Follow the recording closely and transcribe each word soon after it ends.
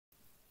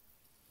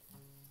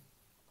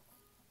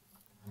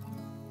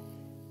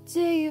Do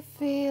you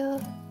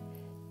feel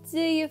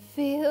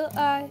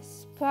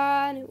us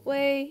parting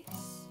ways?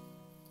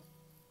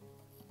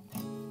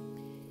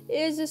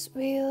 Is this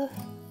real?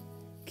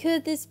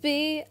 Could this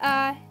be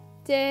our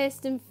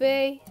destined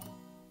fate?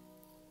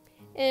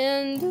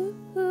 And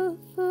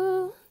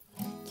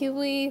can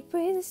we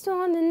breathe the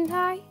storm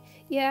tonight?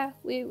 Yeah,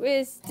 we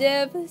risk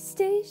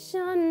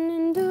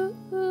devastation. And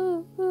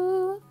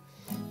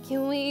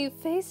can we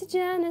face a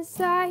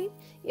genocide?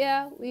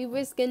 Yeah, we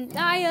risk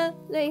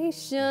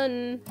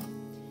annihilation.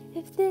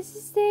 If this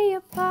is the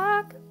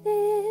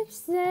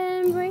apocalypse,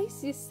 then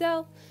brace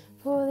yourself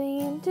for the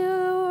end of the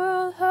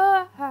world.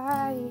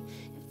 High.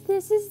 If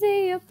this is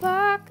the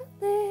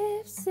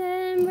apocalypse,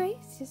 then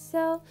brace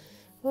yourself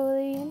for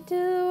the end of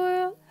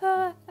the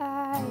world.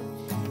 High.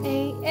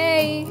 Ay,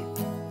 ay,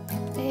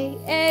 ay,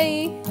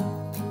 ay,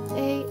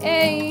 ay,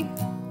 ay,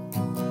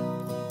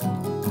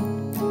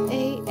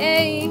 ay,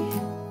 ay,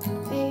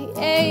 ay,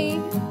 ay.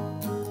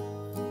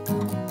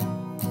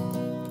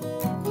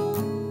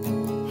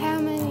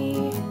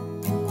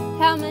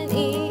 How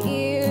many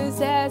years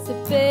has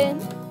it been?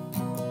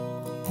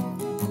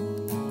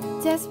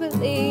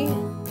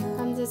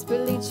 I'm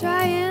desperately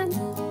trying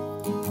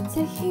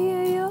to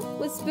hear your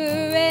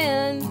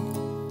whispering.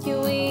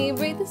 Can we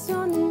break the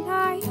storm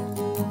tonight?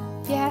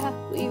 Yeah,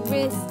 we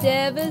risk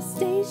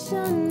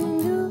devastation.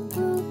 And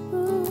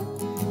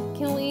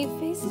can we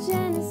face a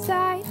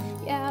genocide?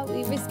 Yeah,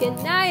 we risk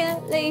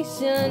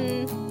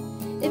annihilation.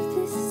 If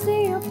this is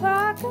the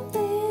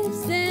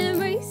apocalypse, then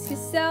brace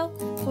yourself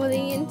for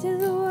the end of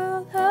the world.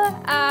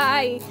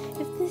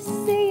 If this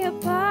is the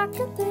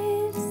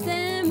apocalypse,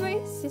 then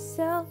brace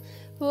yourself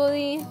for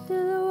the end of the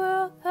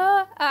world.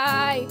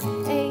 Ay,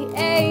 ay,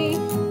 ay,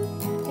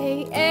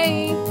 ay,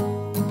 ay,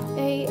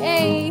 ay,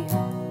 ay,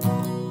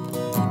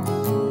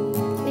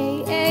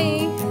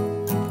 ay,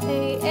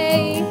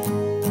 ay,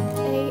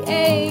 ay,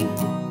 ay.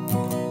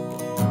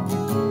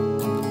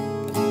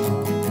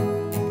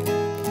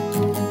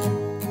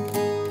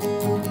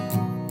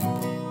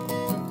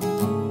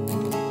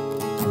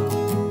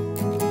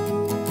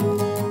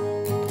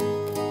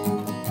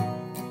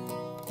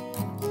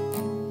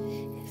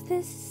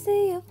 This is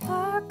the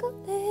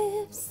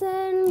apocalypse,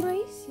 then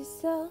brace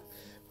yourself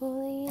for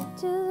the end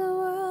of the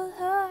world.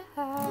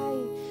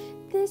 High.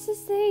 This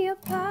is the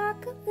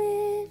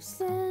apocalypse,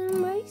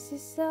 then brace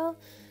yourself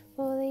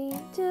for the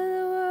end of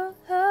the world.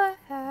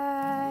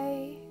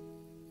 High.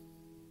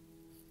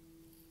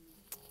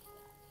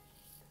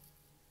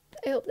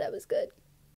 I hope that was good.